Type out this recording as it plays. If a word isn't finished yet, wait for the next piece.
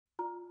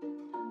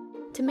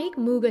To make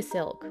Muga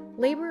silk,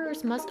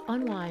 laborers must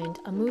unwind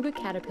a Muga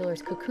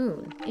caterpillar's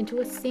cocoon into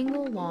a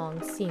single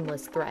long,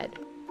 seamless thread.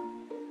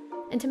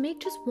 And to make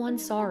just one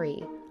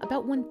sari,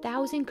 about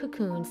 1,000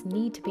 cocoons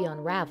need to be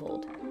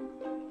unraveled.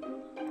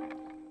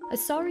 A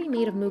sari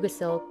made of Muga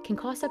silk can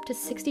cost up to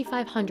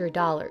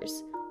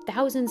 $6,500,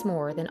 thousands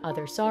more than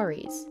other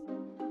saris.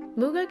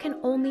 Muga can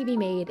only be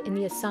made in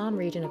the Assam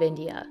region of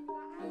India.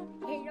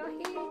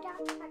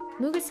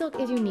 Muga silk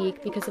is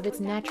unique because of its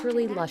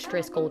naturally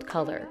lustrous gold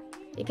color.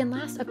 It can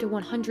last up to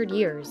 100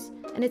 years,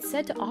 and it's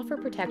said to offer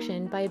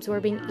protection by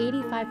absorbing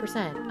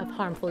 85% of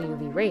harmful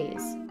UV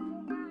rays.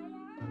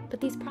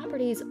 But these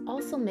properties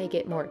also make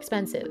it more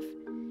expensive,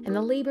 and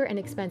the labor and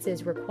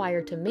expenses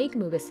required to make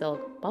Muga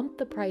silk bump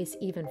the price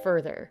even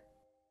further.